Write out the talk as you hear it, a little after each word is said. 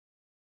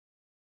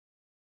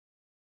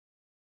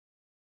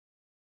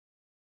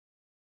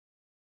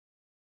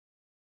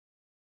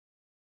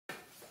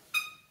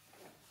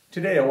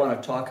Today I want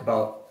to talk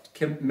about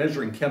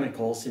measuring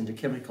chemicals into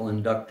chemical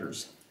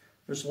inductors.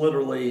 There's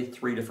literally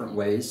three different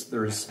ways.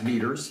 There's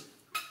meters,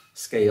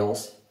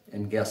 scales,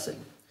 and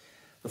guessing.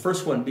 The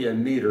first one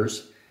being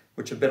meters,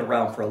 which have been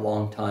around for a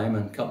long time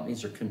and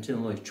companies are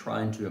continually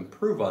trying to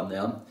improve on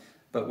them,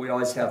 but we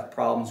always have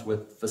problems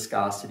with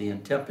viscosity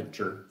and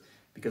temperature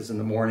because in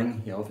the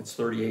morning, if it's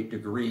 38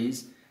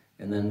 degrees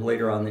and then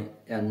later on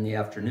in the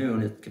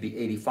afternoon it could be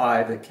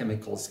 85, the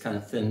chemical's kind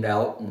of thinned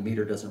out and the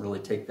meter doesn't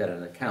really take that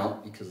into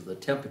account because of the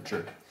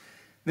temperature.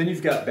 Then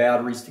you've got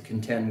batteries to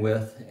contend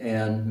with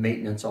and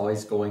maintenance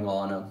always going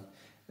on them.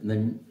 And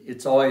then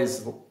it's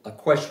always a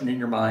question in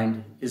your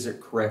mind, is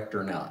it correct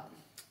or not?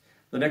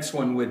 The next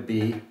one would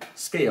be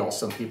scales.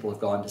 Some people have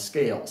gone to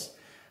scales,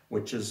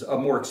 which is a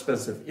more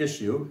expensive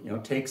issue.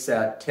 Takes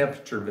that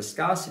temperature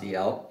viscosity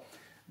out,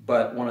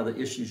 but one of the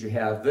issues you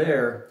have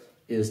there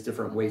is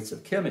different weights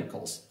of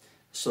chemicals.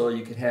 So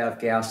you could have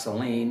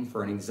gasoline,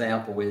 for an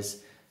example,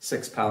 weighs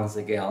 6 pounds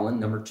a gallon.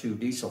 Number 2,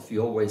 diesel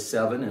fuel weighs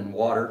 7, and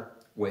water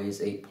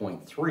weighs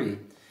 8.3.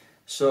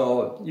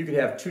 So you could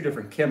have two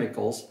different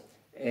chemicals,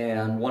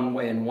 and one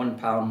weighing 1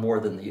 pound more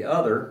than the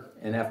other,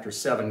 and after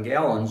 7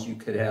 gallons, you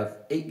could have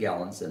 8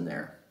 gallons in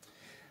there.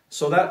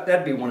 So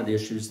that'd be one of the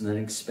issues, and then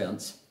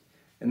expense.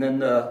 And then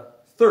the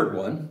third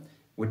one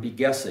would be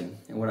guessing.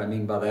 And what I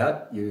mean by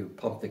that, you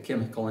pump the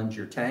chemical into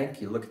your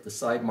tank, you look at the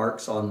side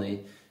marks on the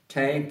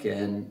tank,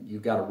 and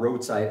you've got a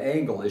roadside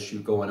angle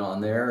issue going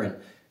on there,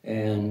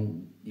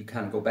 and you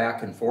kind of go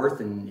back and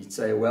forth, and you'd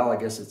say, well, I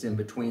guess it's in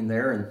between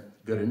there, and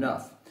good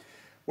enough.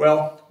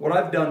 Well, what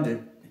I've done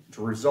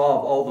to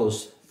resolve all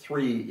those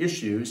three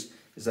issues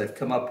is I've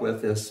come up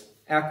with this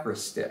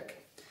Aquastick.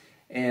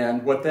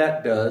 And what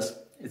that does,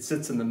 it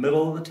sits in the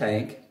middle of the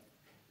tank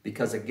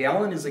because a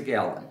gallon is a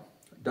gallon.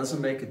 It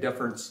doesn't make a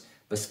difference,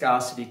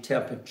 viscosity,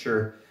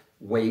 temperature,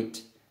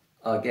 weight.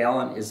 A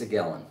gallon is a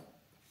gallon.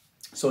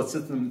 So it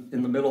sits in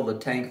the middle of the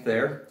tank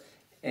there,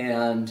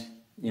 and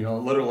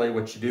literally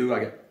what you do, I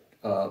get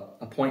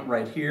a point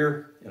right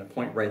here and a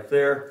point right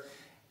there,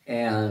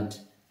 and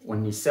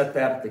when you set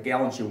that at the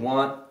gallons you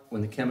want,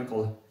 when the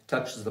chemical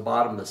touches the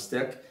bottom of the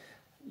stick,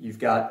 you've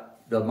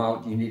got the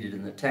amount you needed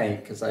in the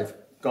tank, because I've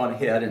gone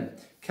ahead and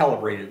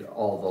calibrated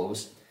all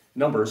those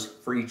numbers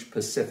for each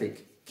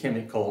specific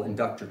chemical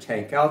inductor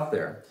tank out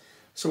there.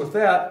 So with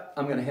that,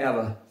 I'm going to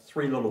have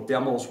 3 little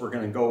demos we're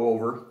going to go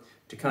over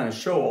to kind of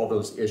show all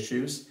those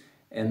issues,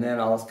 and then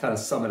I'll kind of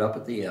sum it up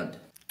at the end.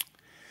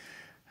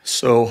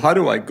 So how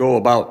do I go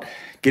about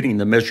getting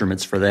the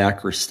measurements for the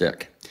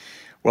Aquastick?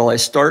 Well, I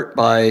start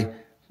by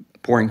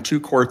pouring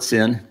 2 quarts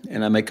in,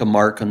 and I make a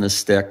mark on the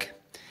stick,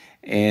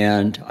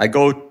 and I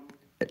go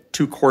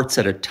 2 quarts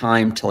at a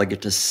time till I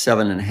get to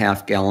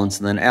 7.5 gallons,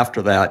 and then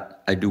after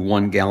that I do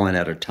 1 gallon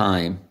at a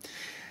time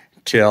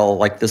till,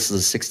 like, this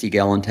is a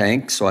 60-gallon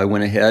tank, so I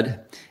went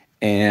ahead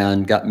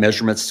and got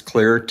measurements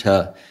clear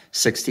to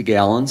 60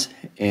 gallons.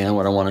 And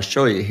what I want to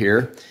show you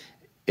here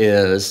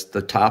is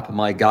the top of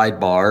my guide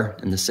bar,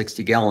 and the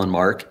 60-gallon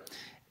mark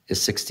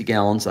is 60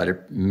 gallons that I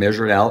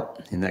measured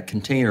out in that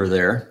container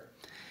there.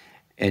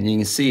 And you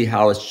can see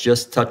how it's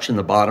just touching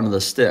the bottom of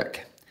the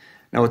stick.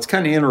 Now what's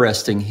kind of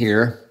interesting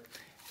here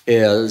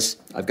is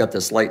I've got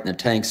this light in the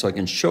tank so I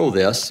can show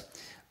this,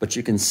 but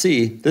you can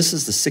see this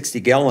is the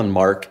 60-gallon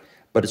mark,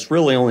 but it's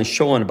really only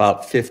showing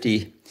about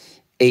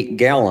 58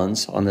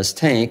 gallons on this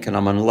tank, and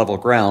I'm on level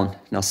ground.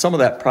 Now some of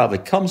that probably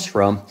comes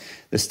from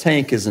this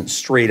tank isn't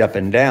straight up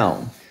and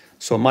down.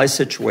 So in my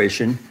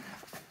situation,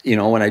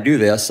 when I do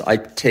this, I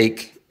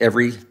take a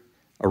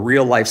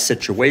real life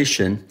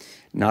situation,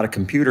 not a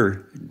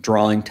computer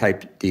drawing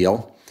type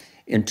deal,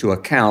 into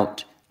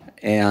account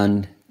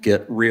and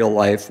get real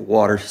life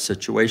water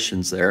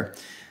situations there.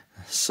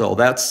 So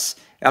that's,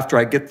 after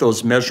I get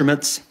those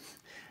measurements,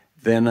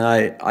 then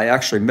I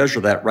actually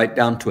measure that right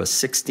down to a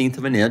 1/16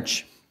 of an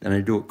inch. Then I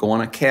go on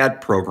a CAD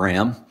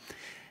program,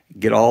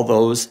 get all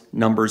those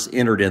numbers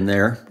entered in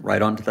there right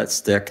onto that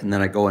stick, and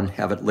then I go and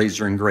have it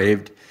laser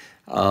engraved,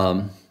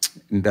 embed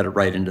it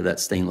right into that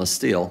stainless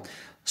steel.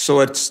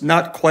 So it's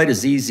not quite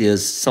as easy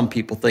as some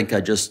people think.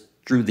 I just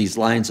drew these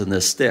lines in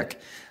this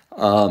stick.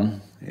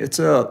 It's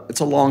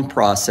a long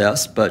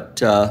process,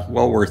 but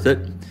well worth it.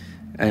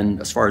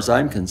 And as far as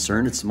I'm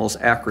concerned, it's the most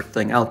accurate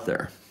thing out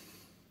there.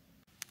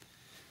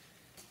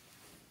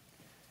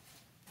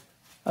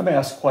 I'm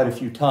asked quite a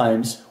few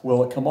times,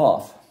 will it come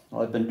off?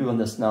 Well, I've been doing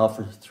this now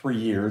for 3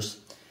 years,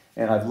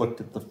 and I've looked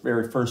at the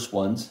very first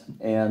ones,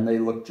 and they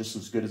look just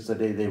as good as the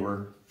day they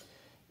were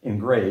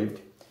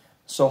engraved.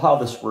 So how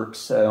this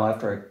works,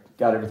 after I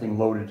got everything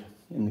loaded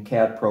in the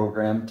CAD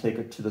program, take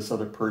it to this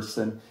other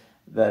person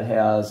that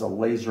has a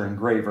laser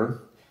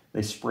engraver.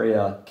 They spray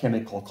a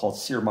chemical called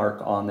sear mark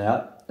on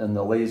that, and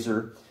the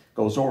laser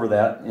goes over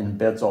that and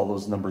embeds all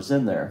those numbers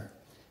in there.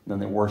 And then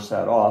they wash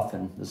that off,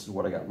 and this is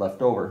what I got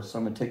left over. So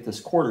I'm going to take this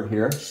quarter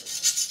here, and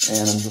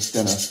I'm just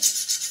going to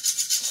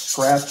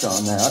scratch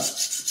on that.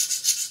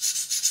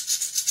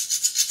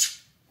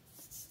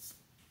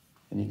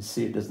 And you can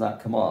see it does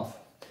not come off.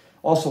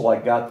 Also, while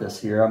I got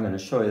this here, I'm going to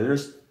show you,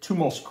 there's 2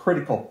 most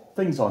critical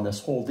things on this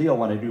whole deal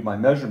when I do my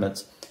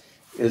measurements.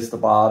 is the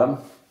bottom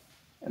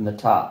and the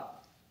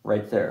top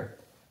right there.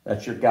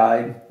 That's your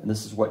guide, and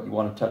this is what you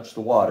want to touch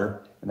the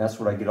water, and that's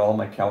what I get all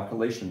my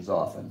calculations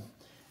off in.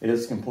 It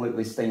is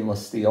completely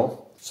stainless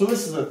steel. So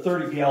this is a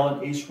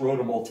 30-gallon Ace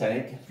rotable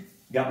tank.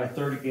 Got my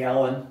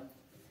 30-gallon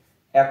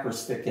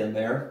Aquastick in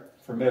there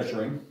for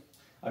measuring.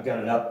 I've got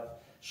it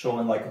up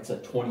showing like it's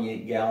at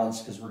 28 gallons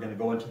because we're going to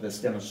go into this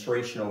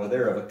demonstration over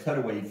there of a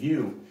cutaway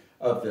view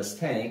of this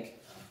tank.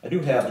 I do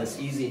have this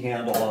easy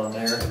handle on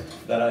there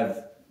that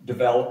I've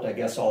developed, I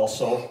guess,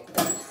 also,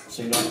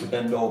 so you don't have to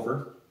bend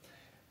over.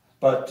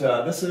 But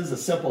this is a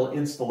simple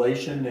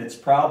installation. It's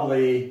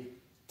probably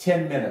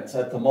 10 minutes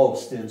at the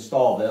most to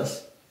install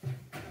this.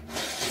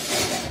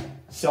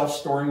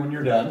 Self-storing when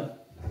you're done.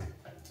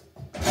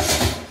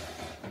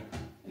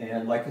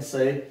 And like I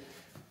say,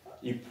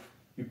 you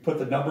put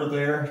the number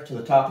there to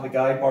the top of the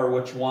guide bar,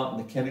 what you want,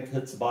 and the chemical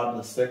hits the bottom of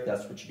the stick,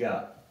 that's what you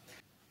got.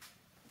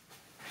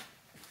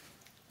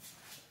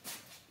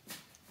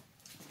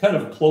 Kind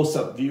of a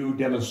close-up view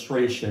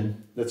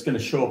demonstration that's going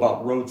to show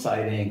about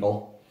roadside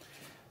angle.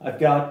 I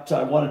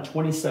wanted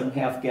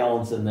 27.5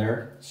 gallons in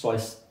there, so I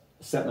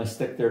set my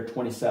stick there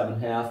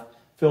 27.5,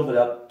 filled it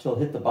up till it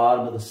hit the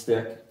bottom of the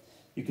stick.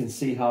 You can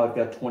see how I've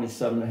got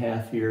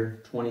 27.5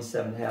 here,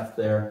 27.5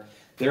 there.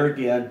 There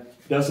again,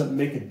 doesn't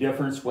make a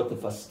difference what the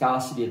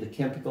viscosity of the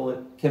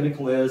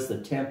chemical is, the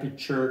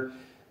temperature.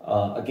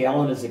 A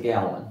gallon is a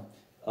gallon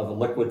of a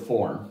liquid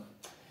form.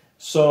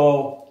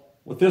 So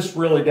what this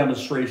really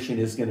demonstration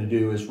is going to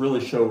do is really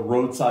show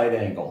roadside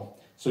angle.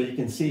 So you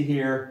can see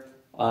here,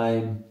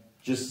 I'm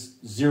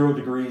just 0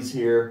 degrees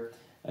here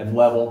and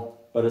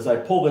level. But as I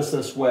pull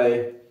this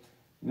way,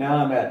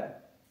 now I'm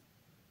at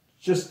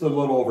just a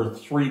little over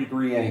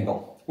 3-degree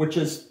angle, which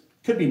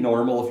could be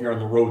normal if you're on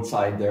the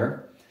roadside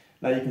there.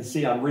 Now you can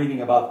see I'm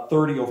reading about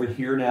 30 over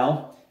here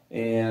now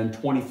and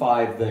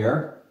 25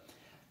 there.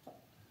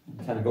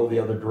 Kind of go the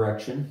other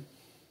direction.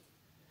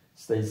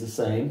 Stays the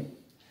same.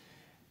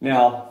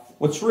 Now,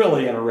 what's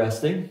really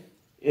interesting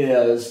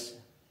is,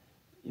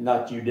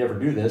 not you'd ever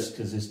do this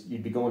because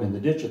you'd be going in the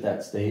ditch at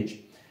that stage.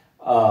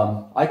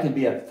 I can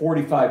be at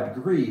 45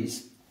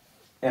 degrees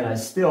and I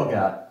still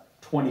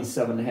got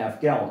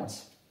 27.5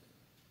 gallons.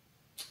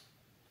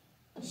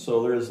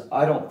 So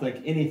I don't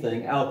think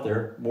anything out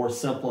there more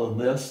simple than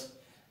this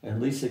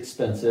and least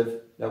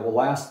expensive that will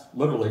last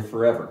literally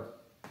forever.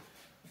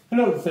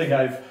 Another thing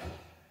I've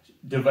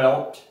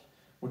developed,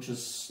 which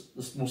is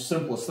the most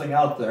simplest thing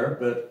out there,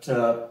 but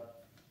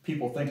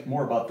people think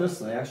more about this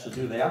than they actually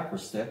do the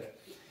Aquastick,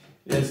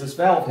 is this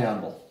valve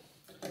handle.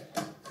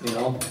 You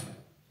know,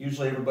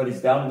 usually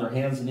everybody's down on their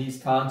hands and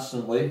knees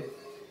constantly.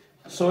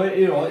 So,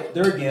 you know,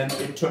 there again,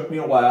 it took me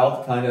a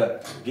while to kind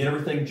of get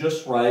everything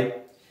just right.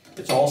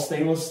 It's all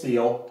stainless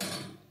steel.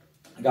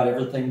 I got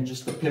everything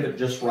just to pivot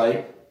just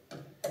right.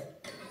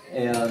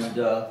 And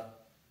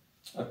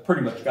I've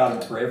pretty much got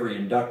them for every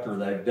inductor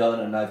that I've done,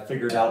 and I've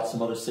figured out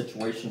some other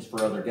situations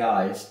for other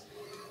guys.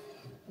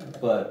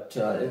 But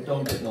it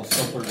don't get no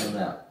simpler than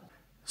that.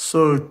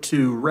 So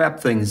to wrap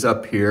things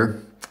up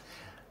here,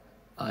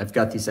 I've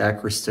got these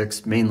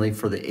Aquasticks mainly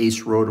for the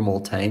Ace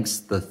rotable tanks,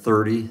 the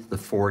 30, the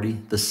 40,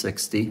 the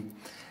 60.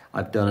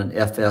 I've done an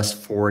FS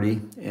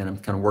 40, and I'm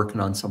kind of working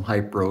on some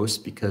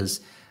Hypros because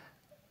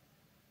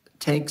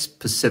tank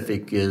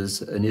specific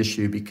is an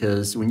issue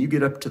because when you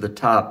get up to the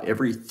top,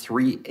 every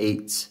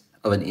 3/8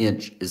 of an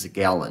inch is a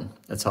gallon.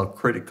 That's how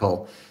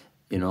critical,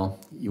 you know,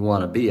 you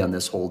want to be on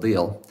this whole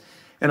deal.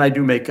 And I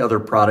do make other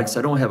products.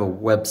 I don't have a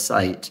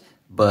website,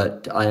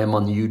 but I am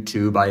on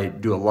YouTube. I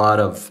do a lot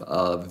of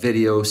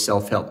videos,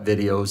 self-help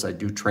videos. I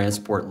do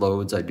transport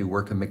loads. I do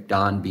work on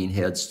McDon bean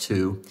heads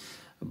too.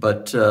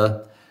 But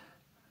the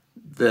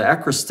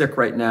Aquastick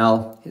right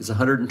now is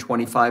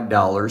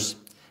 $125.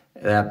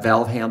 That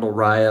valve handle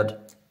ride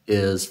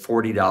is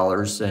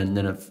 $40. And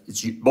then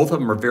both of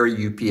them are very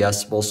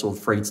UPSable, so the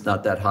freight's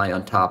not that high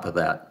on top of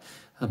that.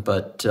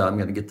 But I'm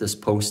going to get this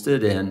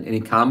posted, and any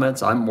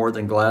comments, I'm more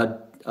than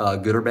glad,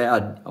 good or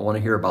bad, I want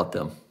to hear about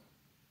them.